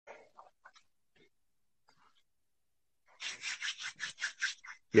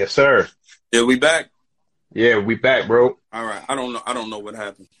Yes, sir. Yeah, we back. Yeah, we back, bro. All right. I don't know. I don't know what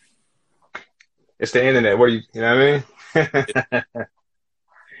happened. It's the internet. What do you know what I mean?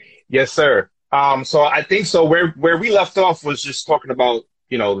 Yes, sir. So I think so. Where we left off was just talking about,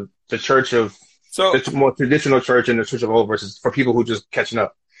 the church of So the more traditional church and the church of old versus for people who just catching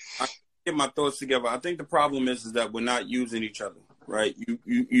up. I get my thoughts together. I think the problem is that we're not using each other, right? You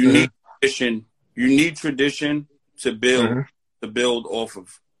Hmm. need tradition. You need tradition to build Hmm. off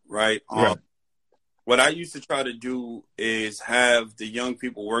of, right? Right. What I used to try to do is have the young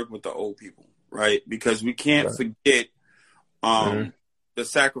people work with the old people, right? Because we can't Right. forget Hmm. the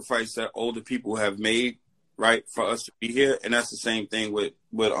sacrifice that older people have made, right, for us to be here, and that's the same thing with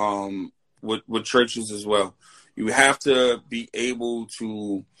churches as well. You have to be able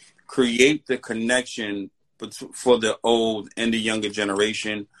to create the connection for the old and the younger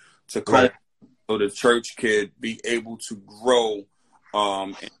generation to come, Right. so the church could be able to grow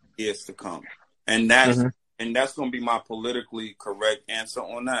in years to come, and that's Hmm. going to be my politically correct answer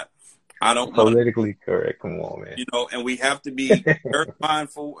on that. I don't want, Politically correct. Come on, man. and we have to be very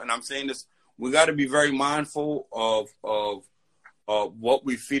mindful. And I'm saying this, we got to be very mindful of what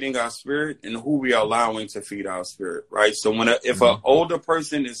we're feeding our spirit and who we are allowing to feed our spirit, right? So if an Hmm. older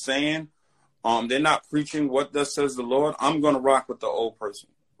person is saying, they're not preaching what thus says the Lord, I'm going to rock with the old person,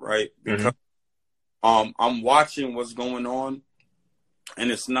 right? Hmm. Because I'm watching what's going on, and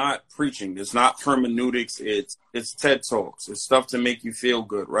it's not preaching, it's not hermeneutics, it's TED Talks, it's stuff to make you feel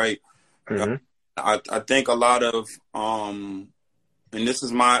good, right? Hmm. I think a lot of and this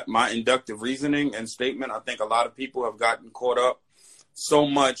is my inductive reasoning and statement. I think a lot of people have gotten caught up so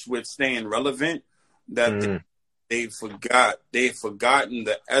much with staying relevant that Hmm. they've forgotten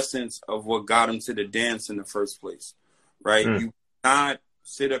the essence of what got them to the dance in the first place, right? Hmm. You cannot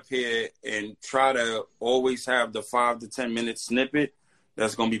sit up here and try to always have the 5 to 10 minute snippet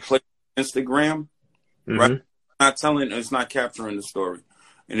that's going to be played on Instagram, right? Hmm. It's not capturing the story.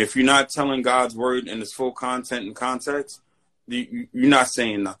 And if you're not telling God's word in its full content and context, you're not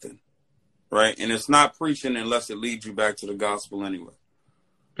saying nothing, right? And it's not preaching unless it leads you back to the gospel anyway.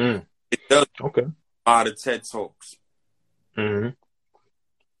 Mm. It does Okay. a lot of TED Talks. Hmm.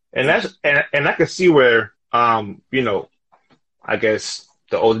 And and I can see where I guess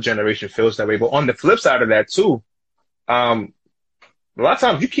the older generation feels that way. But on the flip side of that too, um, a lot of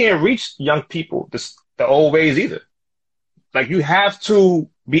times you can't reach young people the old ways either. Like you have to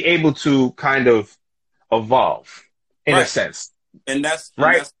be able to kind of evolve in a Right. sense, And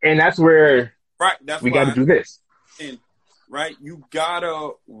right? And that's where right. That's we got to why do this right, you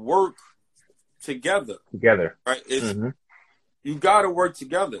gotta work together. together. Right. Hmm. You gotta work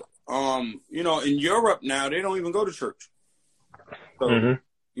together. In Europe now they don't even go to church. So, Hmm.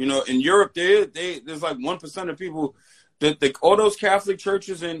 in Europe there's like 1% of people that all those Catholic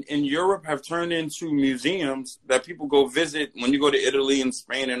churches in Europe have turned into museums that people go visit when you go to Italy and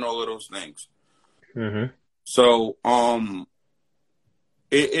Spain and all of those things. Hmm. So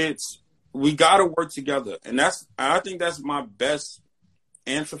it's we got to work together, and I think that's my best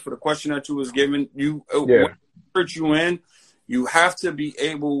answer for the question that you was given. Yeah. What church you in, you have to be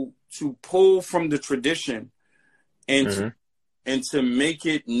able to pull from the tradition and Hmm. to make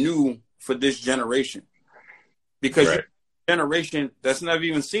it new for this generation, because Right. generation that's never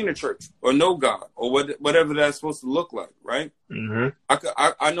even seen a church or know God or whatever that's supposed to look like, right? Hmm.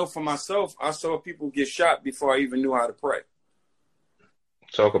 I know for myself, I saw people get shot before I even knew how to pray.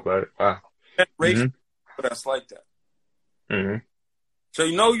 Talk about it. Wow. Hmm. Generation that's like that. Hmm. So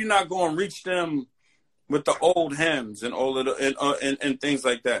you're not going to reach them with the old hymns and all of and things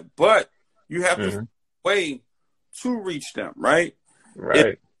like that, but you have to find a way to reach them, right?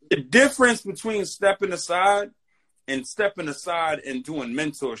 Right. The difference between stepping aside and doing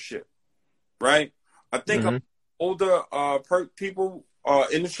mentorship, right? I think Hmm. older people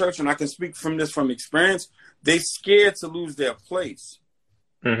in the church, and I can speak from experience, they scared to lose their place,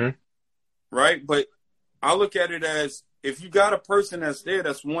 Hmm. right? But I look at it as if you got a person that's there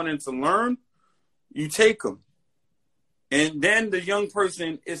that's wanting to learn, you take them. And then the young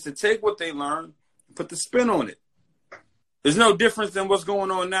person is to take what they learn, put the spin on it. There's no difference than what's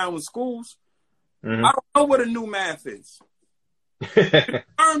going on now in schools. Hmm. I don't know what a new math is.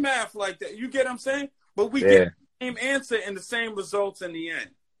 Learn math like that. You get what I'm saying? But we get the same answer and the same results in the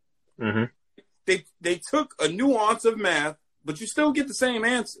end. Hmm. They took a nuance of math, but you still get the same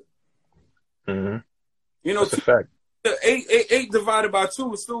answer. Hmm. You know, That's a fact. 8 divided by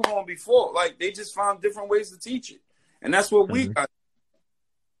 2 is still going to be 4. Like, they just found different ways to teach it. And that's what we got,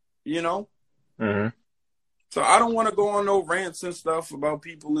 Hmm. So I don't want to go on no rants and stuff about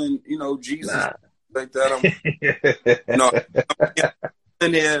people and, Jesus. Nah. like that. No, I'm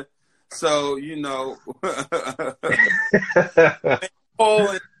in here. So,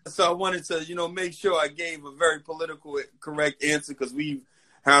 oh, so I wanted to, make sure I gave a very political correct answer because we've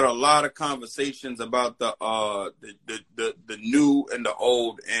had a lot of conversations about the new and the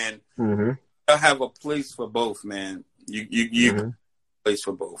old, and I have a place for both, man. You have a place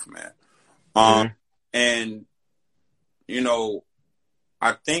for both, man. And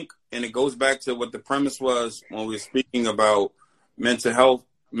I think, and it goes back to what the premise was when we were speaking about mental health,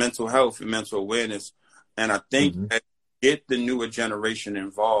 and mental awareness. And I think that get the newer generation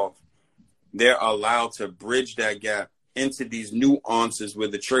involved, they're allowed to bridge that gap into these nuances where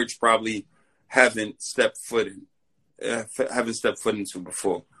the church probably haven't stepped foot into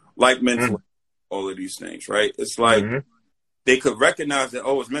before, like mental, all of these things, right? It's like they could recognize that,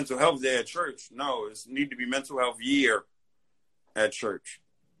 it's mental health day at church. No, it's need to be mental health year at church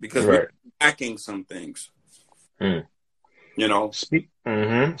because we're lacking some things. Speaking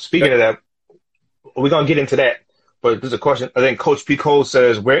of that, we're gonna get into that. But there's a question. I think Coach P. Cole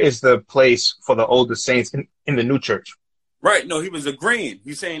says, "Where is the place for the older saints in the new church?" Right. No, he was agreeing.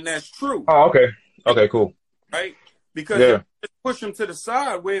 He's saying that's true. Oh, okay. Okay, cool. Right? Because if you push them to the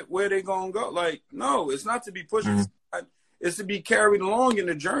side, where they gonna go? Like, no, it's not to be pushed aside. It's to be carried along in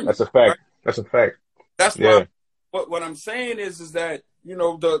the journey. That's a fact. Right? That's a fact. That's why. What I'm saying is that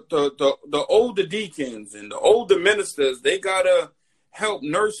the older deacons and the older ministers, they gotta help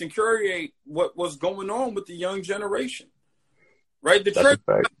nurse and curate what's going on with the young generation. Right? The church is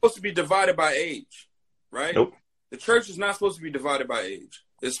not supposed to be divided by age. Right? Nope. The church is not supposed to be divided by age.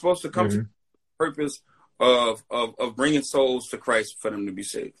 It's supposed to come to the purpose of bringing souls to Christ for them to be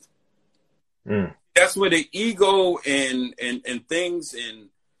saved. That's where the ego and things and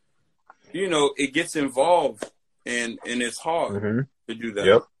it gets involved and it's hard to do that.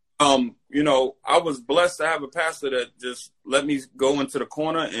 Yep. I was blessed to have a pastor that just let me go into the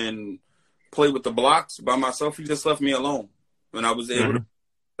corner and play with the blocks by myself. He just left me alone when I was able to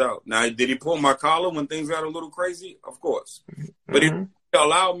out. Now, did he pull my collar when things got a little crazy? Of course. But it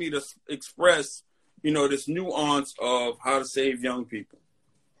allowed me to express, this nuance of how to save young people.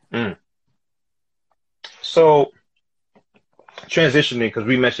 So, transitioning, because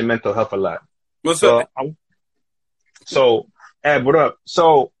we mentioned mental health a lot. What's up? So, Ab, what up?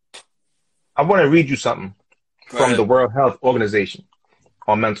 So, I want to read you something from the World Health Organization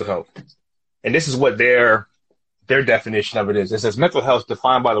on mental health. And this is what their definition of it is. It says mental health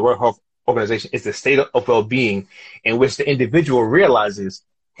defined by the World Health Organization is the state of well-being in which the individual realizes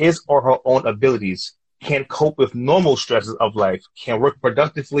his or her own abilities, can cope with normal stresses of life, can work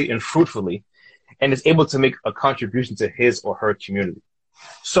productively and fruitfully, and is able to make a contribution to his or her community.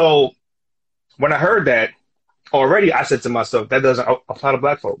 So when I heard that, already I said to myself, that doesn't apply to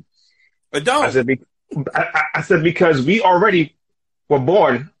Black folk. It don't. I said because we already were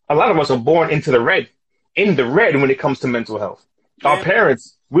born, a lot of us are born into the red when it comes to mental health. Man, our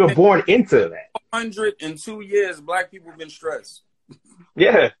parents, we were born into that. 102 years, Black people have been stressed.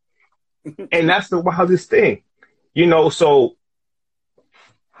 Yeah. And that's the wildest thing. So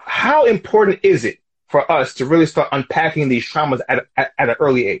how important is it for us to really start unpacking these traumas at an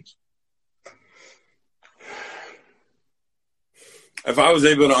early age? If I was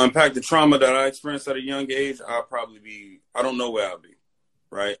able to unpack the trauma that I experienced at a young age, I don't know where I'll be.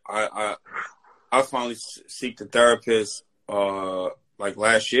 Right. I finally seek the therapist like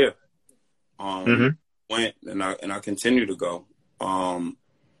last year. Went and I continue to go.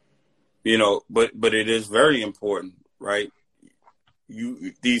 But it is very important, right?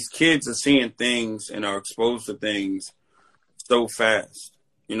 These kids are seeing things and are exposed to things so fast.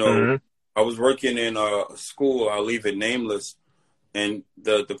 I was working in a school, I'll leave it nameless, and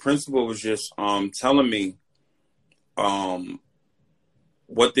the principal was just telling me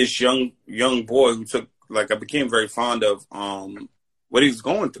what this young boy who took, like, I became very fond of what he's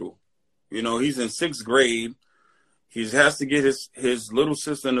going through. He's in 6th grade. He has to get his little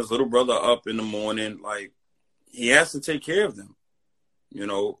sister and his little brother up in the morning. Like, he has to take care of them.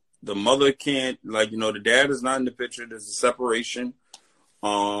 The mother can't, the dad is not in the picture. There's a separation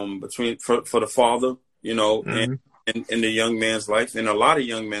between for the father, and in the young man's life, and a lot of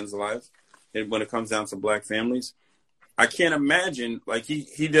young men's life, and when it comes down to Black families. I can't imagine, like,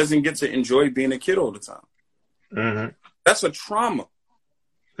 he doesn't get to enjoy being a kid all the time. That's a trauma.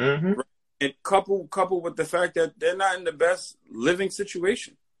 And coupled with the fact that they're not in the best living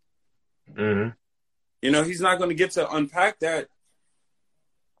situation. He's not going to get to unpack that.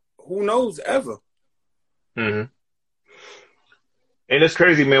 Who knows, ever. And it's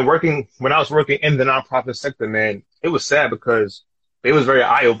crazy, man. When I was working in the nonprofit sector, man, it was sad because it was very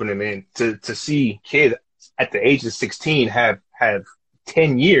eye opening, man, to see kids at the age of 16 have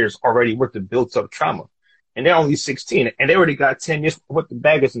 10 years already worth of built up trauma, and they're only 16, and they already got 10 years worth of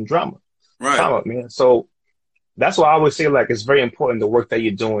baggage and trauma, man. So that's why I always say, like, it's very important the work that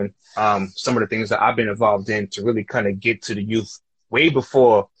you're doing. Some of the things that I've been involved in to really kind of get to the youth way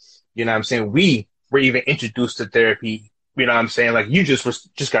before, you know what I'm saying, we were even introduced to therapy. You know what I'm saying? Like, you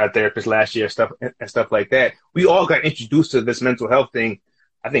just got a therapist last year, and stuff like that. We all got introduced to this mental health thing,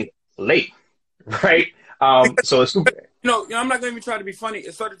 I think, late, right? So it's super. I'm not going to even try to be funny.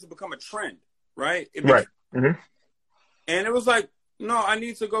 It started to become a trend, right? Right. Mm-hmm. And it was like, no, I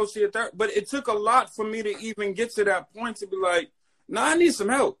need to go see a therapist. But it took a lot for me to even get to that point to be like, no, I need some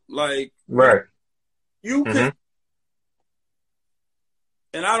help. Like, right. You can.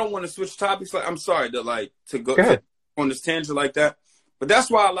 And I don't want to switch topics. Like, I'm sorry to go on this tangent like that. But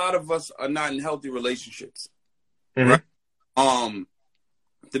that's why a lot of us are not in healthy relationships. Right? The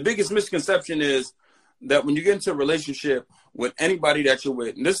biggest misconception is that when you get into a relationship with anybody that you're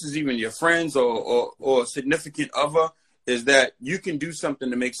with, and this is even your friends or a significant other, is that you can do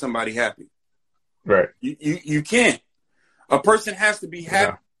something to make somebody happy. Right. You can't. A person has to be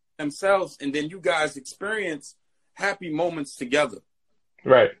happy themselves, and then you guys experience happy moments together.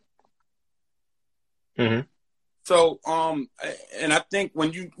 Right. Mm-hmm. So, and I think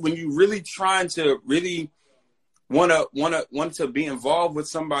when you really trying to really want to be involved with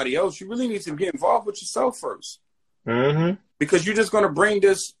somebody else, you really need to get involved with yourself first. Mm-hmm. Because you're just going to bring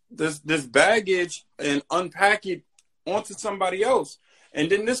this baggage and unpack it onto somebody else, and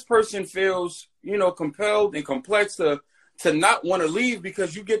then this person feels, compelled and complex to not want to leave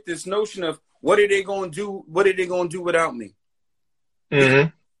because you get this notion of what are they going to do? What are they going to do without me? Mm-hmm.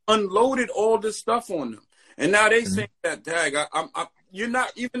 Unloaded all this stuff on them, and now they saying that, "Dag, you're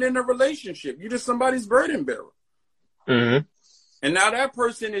not even in a relationship. You're just somebody's burden bearer." Mm-hmm. And now that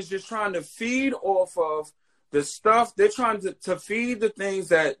person is just trying to feed off of the stuff. They're trying to feed the things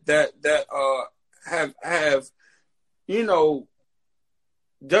that have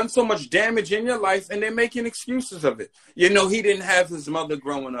done so much damage in your life, and they're making excuses of it. He didn't have his mother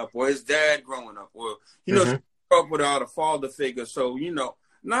growing up, or his dad growing up, or she grew up without a father figure. So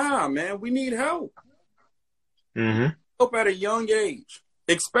nah, man, we need help. Mm-hmm. Help at a young age,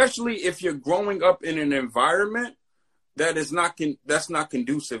 especially if you're growing up in an environment that is that's not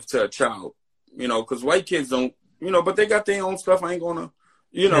conducive to a child. Because white kids don't, but they got their own stuff. I ain't gonna,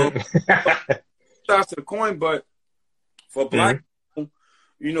 shots to the coin, but for black people,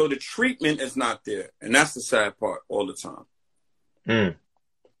 the treatment is not there, and that's the sad part all the time.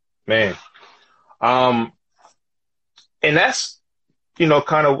 Man, and that's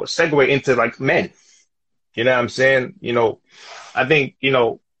kind of segue into like men. You know what I'm saying? I think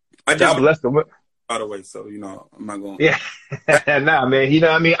I God bless the women. By the way, so I'm not going. Yeah, nah, man.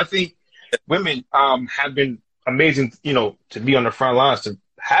 I think women have been amazing. To be on the front lines, to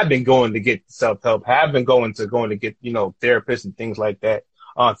have been going to get self-help, have been going to get therapists and things like that,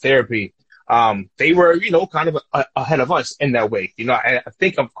 therapy. They were kind of ahead of us in that way. I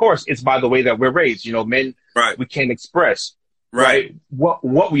think, of course, it's by the way that we're raised. Men, right, we can't express right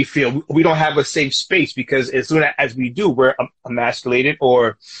what we feel. We don't have a safe space because as soon as we do, we're emasculated,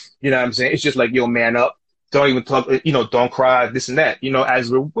 or what I'm saying, it's just like, man up, don't even talk, don't cry, this and that. As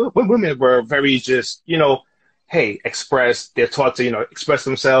women were very just hey, express. They're taught to express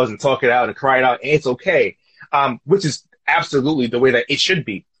themselves and talk it out and cry it out, and it's okay, which is absolutely the way that it should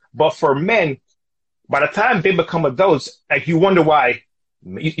be. But for men, by the time they become adults, like, you wonder why.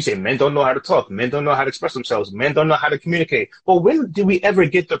 You say men don't know how to talk, men don't know how to express themselves, men don't know how to communicate. Well, when did we ever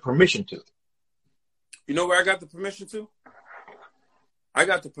get the permission to? You know where I got the permission to? I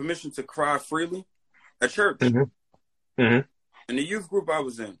got the permission to cry freely at church. Mm-hmm. Mm-hmm. In the youth group I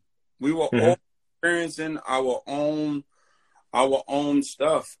was in, we were all experiencing our own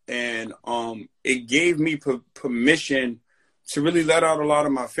stuff, and it gave me permission to really let out a lot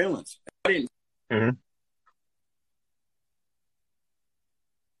of my feelings. I didn't. Mm-hmm.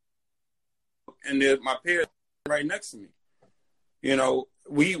 And my parents right next to me. We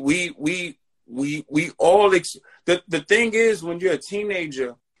all the thing is, when you're a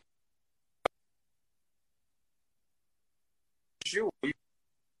teenager, you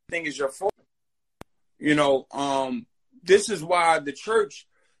think is your fault. This is why the church,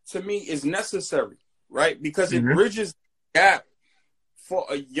 to me, is necessary, right? Because it bridges the gap for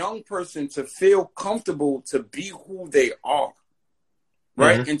a young person to feel comfortable to be who they are,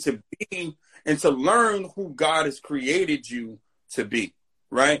 right? And to learn who God has created you to be,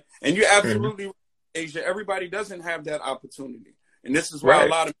 right? And you're absolutely right, Asia. Everybody doesn't have that opportunity. And this is why a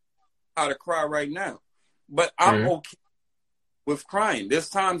lot of people know how to cry right now. But I'm okay with crying. There's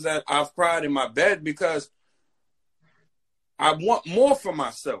times that I've cried in my bed because I want more for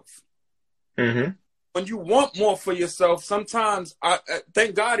myself. Mm-hmm. When you want more for yourself, sometimes I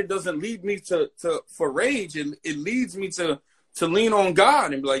thank God it doesn't lead me for rage. It leads me to lean on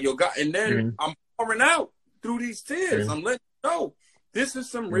God and be like, yo, God, and then Mm-hmm. I'm pouring out through these tears. Mm-hmm. I'm letting you know this is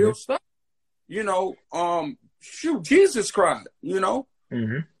some real stuff. You know, shoot, Jesus cried, you know.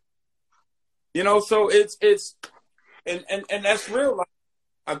 Mm-hmm. You know, so it's and that's real. Like,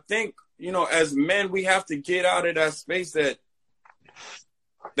 I think, you know, as men, we have to get out of that space that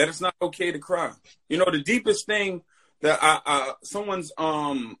it's not okay to cry. You know, the deepest thing that someone's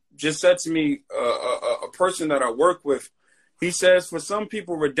just said to me, a person that I work with, he says for some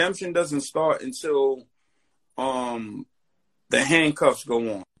people redemption doesn't start until the handcuffs go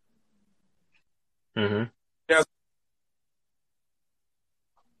on. Mm-hmm. That's,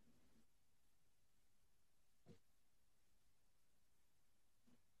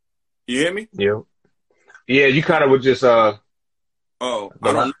 you hear me? Yeah. Yeah, you kind of would just Oh,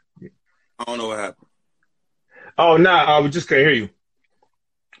 I don't know what happened. Oh no, we just couldn't hear you.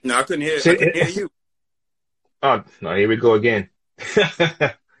 No, I couldn't hear you. Oh no, here we go again.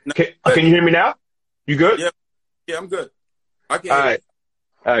 No, Can you hear me now? You good? Yeah, I'm good. I can All hear right.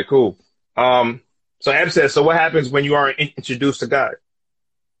 All right, cool. So Ab says, so what happens when you are introduced to God?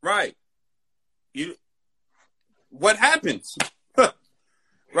 Right. What happens?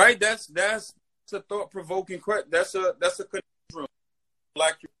 Right? That's a thought-provoking question. That's a conundrum.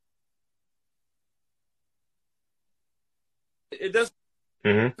 Like it does.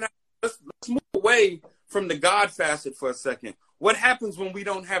 Mm-hmm. Let's move away from the God facet for a second. What happens when we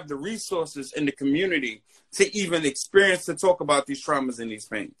don't have the resources in the community to even experience to talk about these traumas and these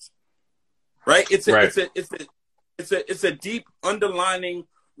pains? Right? It's a deep underlining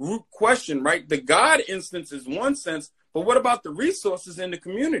root question, right? The God instance is one sense, but what about the resources in the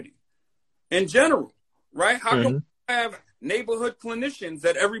community in general? Right? How can we have neighborhood clinicians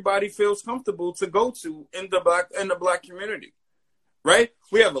that everybody feels comfortable to go to in the black community? Right?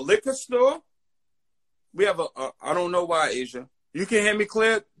 We have a liquor store. We have I don't know why, Asia. You can hear me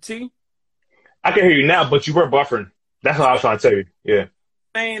clear, T? I can hear you now, but you were buffering. That's what I was trying to tell you. Yeah.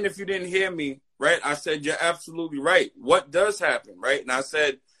 Saying if you didn't hear me, right? I said, you're absolutely right. What does happen, right? And I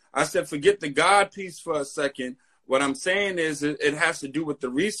said, forget the God piece for a second. What I'm saying is it has to do with the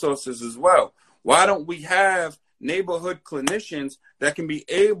resources as well. Why don't we have neighborhood clinicians that can be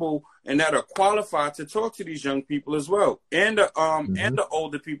able and that are qualified to talk to these young people as well, and the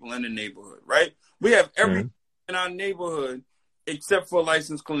older people in the neighborhood, right? We have everything in our neighborhood except for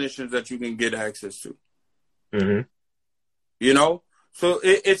licensed clinicians that you can get access to. Mm-hmm. You know, so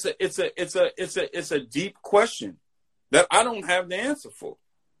it's a deep question that I don't have the answer for.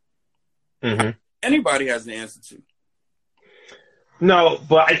 Mm-hmm. Anybody has the answer to. No,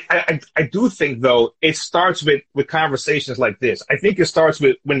 but I do think though it starts with conversations like this. I think it starts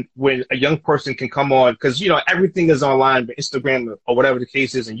with when a young person can come on, because you know everything is online, but Instagram or whatever the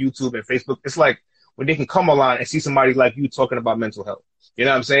case is, and YouTube and Facebook. It's like when they can come online and see somebody like you talking about mental health. You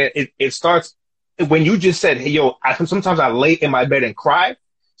know what I'm saying? It starts when you just said, "Hey, yo," sometimes I lay in my bed and cry.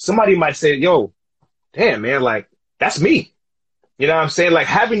 Somebody might say, "Yo, damn man, like that's me." You know what I'm saying? Like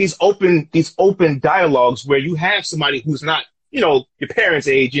having these open dialogues where you have somebody who's not, you know, your parents'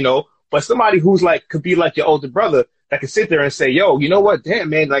 age, you know, but somebody who's like, could be like your older brother that can sit there and say, yo, you know what?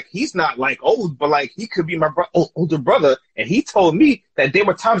 Damn, man, like he's not like old, but like he could be my older brother. And he told me that there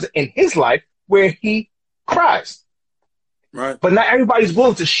were times in his life where he cries. Right. But not everybody's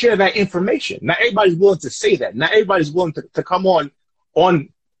willing to share that information. Not everybody's willing to say that. Not everybody's willing to come online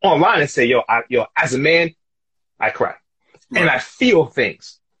and say, yo, as a man, I cry. Right. And I feel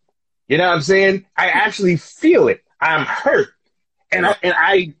things. You know what I'm saying? I actually feel it. I'm hurt. And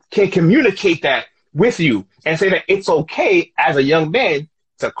I can communicate that with you and say that it's okay as a young man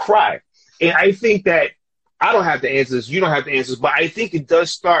to cry. And I think that I don't have the answers. You don't have the answers. But I think it does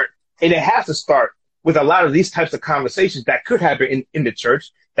start, and it has to start with a lot of these types of conversations that could happen in the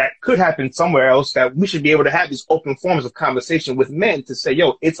church, that could happen somewhere else, that we should be able to have these open forms of conversation with men to say,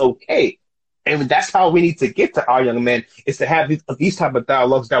 yo, it's okay. And that's how we need to get to our young men, is to have these type of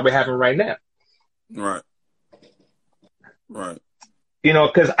dialogues that we're having right now. Right. Right. You know,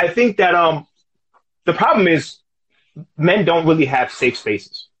 because I think that the problem is men don't really have safe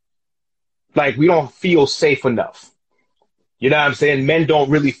spaces. Like, we don't feel safe enough. You know what I'm saying? Men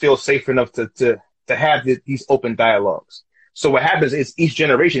don't really feel safe enough to have these open dialogues. So what happens is each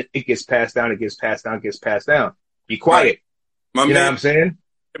generation, it gets passed down, it gets passed down, it gets passed down. Be quiet. Right. You know what I'm saying?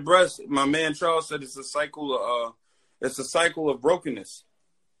 My man Charles said it's a cycle of brokenness,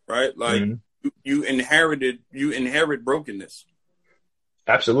 right? Like you inherit brokenness,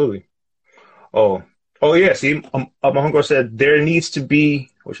 Absolutely. Oh, oh yeah. See, my homegirl said there needs to be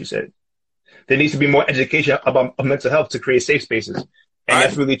what she said. There needs to be more education about mental health to create safe spaces, and I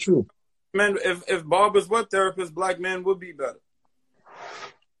that's really true. man, if barbers were therapists, black men would be better.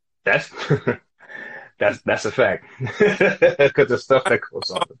 That's that's a fact because the stuff that goes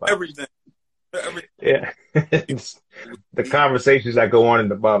on the Bible. Everything. Everything. Yeah, the conversations that go on in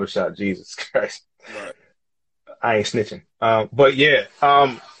the barbershop. Jesus Christ, Right. I ain't snitching. But yeah,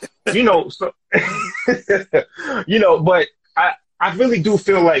 so but I really do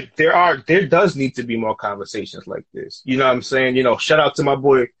feel like there does need to be more conversations like this. You know what I'm saying? Shout out to my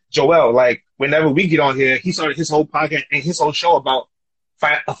boy Joel. Like whenever we get on here, he started his whole podcast and his whole show about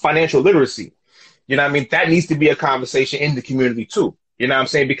financial literacy. You know what I mean? That needs to be a conversation in the community too. You know what I'm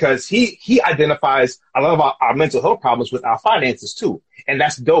saying? Because he identifies a lot of our mental health problems with our finances too. And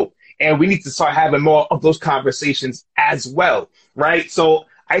that's dope. And we need to start having more of those conversations as well. Right. So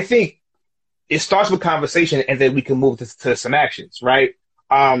I think it starts with conversation and then we can move to some actions. Right.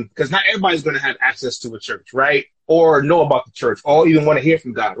 Because not everybody's going to have access to a church. Right. Or know about the church or even want to hear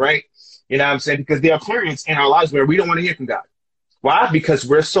from God. Right. You know what I'm saying? Because there are periods in our lives where we don't want to hear from God. Why? Because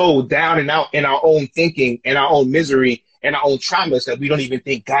we're so down and out in our own thinking and our own misery and our own traumas that we don't even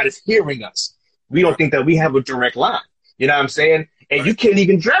think God is hearing us. We don't think that we have a direct line. You know what I'm saying? And you can't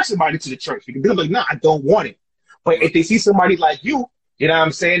even drag somebody to the church because they're like, no, I don't want it. But if they see somebody like you know what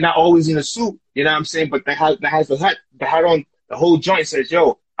I'm saying, not always in a suit, you know what I'm saying, but that has the hat on, the whole joint says,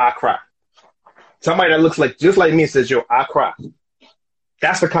 yo, I cry. Somebody that looks like just like me says, yo, I cry.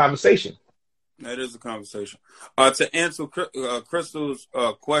 That's the conversation. That is a conversation. To answer Crystal's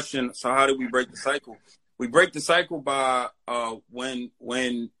question, so how do we break the cycle? We break the cycle by when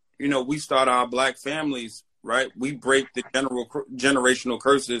we start our black families, right? We break the generational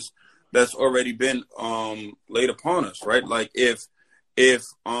curses that's already been laid upon us, right? Like if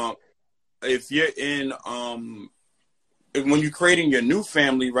you're in when you're creating your new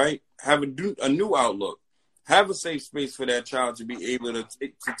family, right? Have a new outlook. Have a safe space for that child to be able to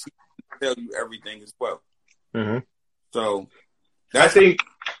tell you everything as well. Mm-hmm. So that's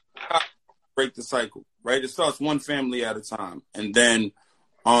how break the cycle, right? It starts one family at a time, and then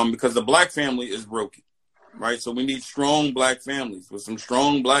because the black family is broken, right? So we need strong black families with some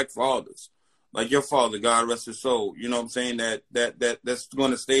strong black fathers, like your father, God rest his soul. You know what I'm saying? That's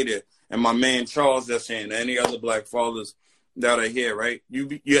going to stay there. And my man Charles, that's saying any other black fathers that are here, right?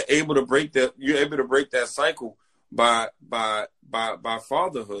 You're able to break that. You're able to break that cycle by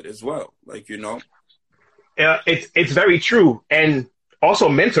fatherhood as well. Like, it's very true. And also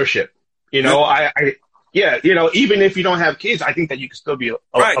mentorship, even if you don't have kids, I think that you can still be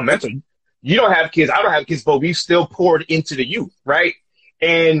a mentor. You don't have kids. I don't have kids, but we still poured into the youth. Right.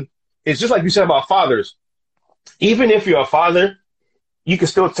 And it's just like you said about fathers. Even if you're a father, you can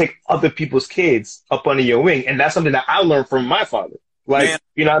still take other people's kids up under your wing. And that's something that I learned from my father. Like, man.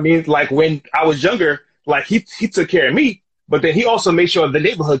 You know what I mean? Like when I was younger, like he took care of me, but then he also made sure the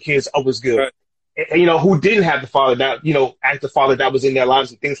neighborhood kids was good. Right. And, who didn't have the father that, as the father that was in their lives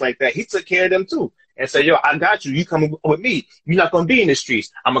and things like that. He took care of them too and said, yo, I got you. You come with me. You're not going to be in the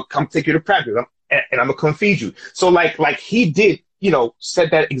streets. I'm going to come take you to practice and I'm going to come feed you. So like he did,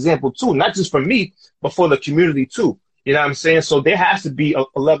 set that example too, not just for me, but for the community too. You know what I'm saying? So there has to be a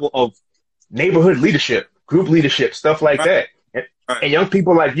level of neighborhood leadership, group leadership, stuff like that. And young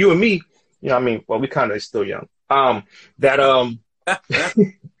people like you and me, we kind of still young. To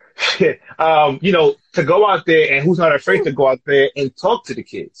go out there and who's not afraid to go out there and talk to the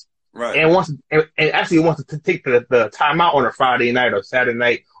kids. Right. And actually wants to take the time out on a Friday night or Saturday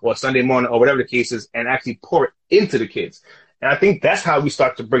night or Sunday morning or whatever the case is and actually pour it into the kids. And I think that's how we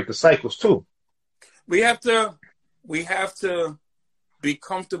start to break the cycles too. We have to be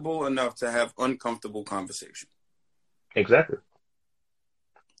comfortable enough to have uncomfortable conversation. Exactly.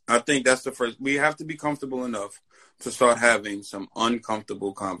 I think that's the first. We have to be comfortable enough to start having some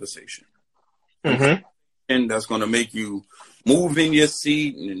uncomfortable conversation. Mm-hmm. And that's going to make you move in your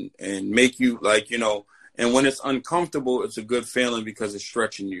seat and make you and when it's uncomfortable, it's a good feeling because it's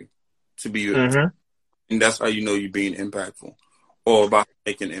stretching you to be. Mm-hmm. And that's how you're being impactful or about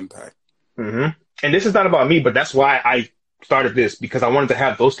making impact. Mm-hmm. And this is not about me, but that's why I started this, because I wanted to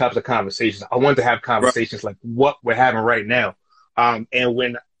have those types of conversations. I wanted to have conversations like what we're having right now. And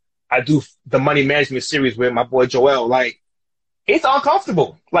when I do the money management series with my boy Joel, like it's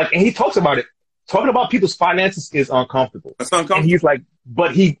uncomfortable. Like, and he talks about it. Talking about people's finances is uncomfortable. That's uncomfortable. And he's like,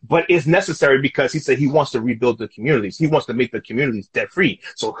 but it's necessary because he said he wants to rebuild the communities. He wants to make the communities debt free.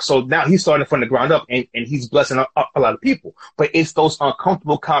 So now he's starting from the ground up and he's blessing a lot of people. But it's those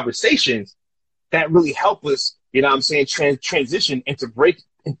uncomfortable conversations that really help us you know what I'm saying, transition into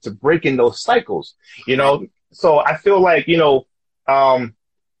breaking those cycles, you know? So I feel like, I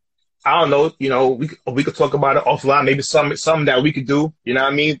don't know, we could talk about it offline, maybe something that we could do, you know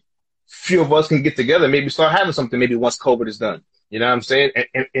what I mean? Few of us can get together, maybe start having something maybe once COVID is done, you know what I'm saying?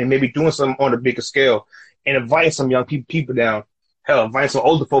 And maybe doing something on a bigger scale and invite some young people down. Hell, invite some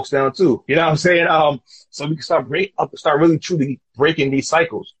older folks down too. You know what I'm saying? So we can start really truly breaking these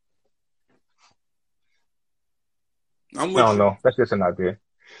cycles. I'm I with don't you. know. That's just an idea.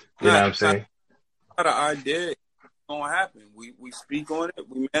 You know what I'm saying? Not an idea. It's gonna happen. We speak on it.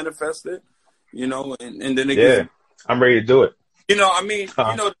 We manifest it. And then it Yeah, gets. I'm ready to do it. I mean,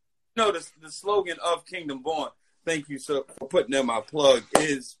 the slogan of Kingdom Born. Thank you, sir, for putting in my plug.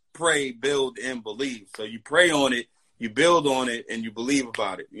 Is pray, build, and believe. So you pray on it, you build on it, and you believe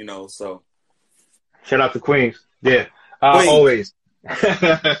about it. So. Shout out to Queens. Yeah, Queens. always.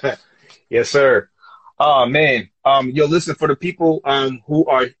 Yes, sir. Oh man. Listen, for the people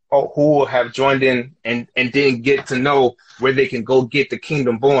who have joined in and didn't get to know where they can go get the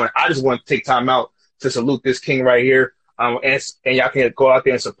Kingdom Born, I just want to take time out to salute this king right here. And y'all can go out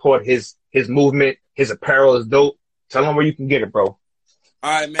there and support his movement. His apparel is dope. Tell them where you can get it, bro. All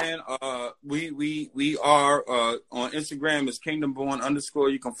right, man. We are on Instagram is Kingdom Born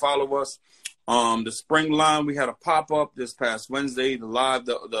 _ You can follow us. The spring line, we had a pop-up this past Wednesday.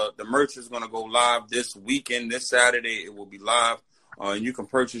 The merch is going to go live this weekend. This Saturday it will be live, and you can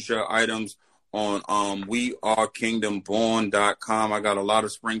purchase your items on wearekingdomborn.com. I got a lot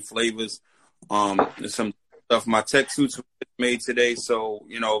of spring flavors, some stuff. My tech suits were made today, so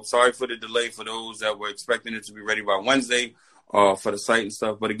sorry for the delay for those that were expecting it to be ready by Wednesday for the site and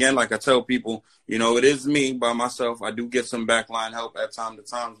stuff. But again, like I tell people, it is me by myself. I do get some backline help at time to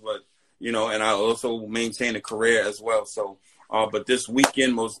times, but and I also maintain a career as well. So, but this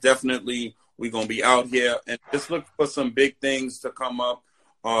weekend, most definitely, we're going to be out here and just look for some big things to come up.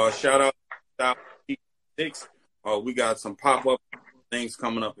 Shout out to 6. We got some pop-up things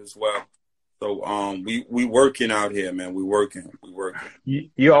coming up as well. So, we working out here, man. We working.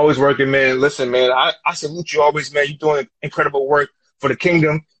 You're always working, man. Listen, man, I salute you always, man. You're doing incredible work for the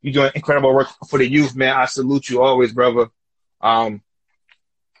kingdom. You're doing incredible work for the youth, man. I salute you always, brother.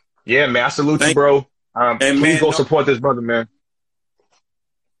 Yeah, man, I salute you, bro. Please go support this brother, man.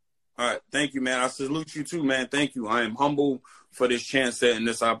 All right. Thank you, man. I salute you too, man. Thank you. I am humble for this chance and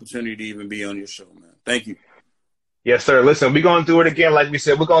this opportunity to even be on your show, man. Thank you. Yes, sir. Listen, we're going to do it again. Like we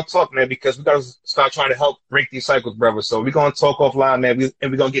said, we're going to talk, man, because we got to start trying to help break these cycles, brother. So we're going to talk offline, man,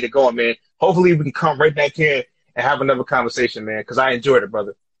 and we're going to get it going, man. Hopefully we can come right back here and have another conversation, man, because I enjoyed it,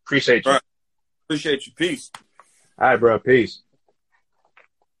 brother. Appreciate you. All right. Appreciate you. Peace. All right, bro. Peace.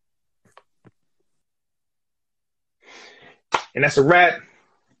 And that's a wrap.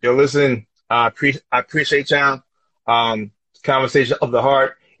 Yo, listen, I appreciate y'all. Conversation of the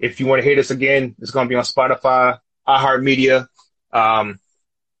heart. If you want to hear this again, it's going to be on Spotify, iHeartMedia, iHeartRadio,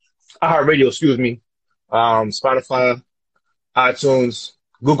 Spotify, iTunes,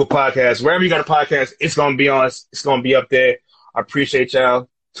 Google Podcasts, wherever you got a podcast, it's going to be on. It's going to be up there. I appreciate y'all.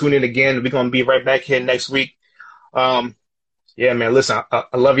 Tune in again. We're going to be right back here next week. Yeah, man, listen,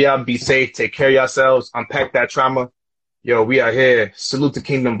 I love y'all. Be safe. Take care of yourselves. Unpack that trauma. Yo, we are here. Salute the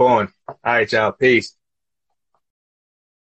Kingdom Born. All right, y'all. Peace.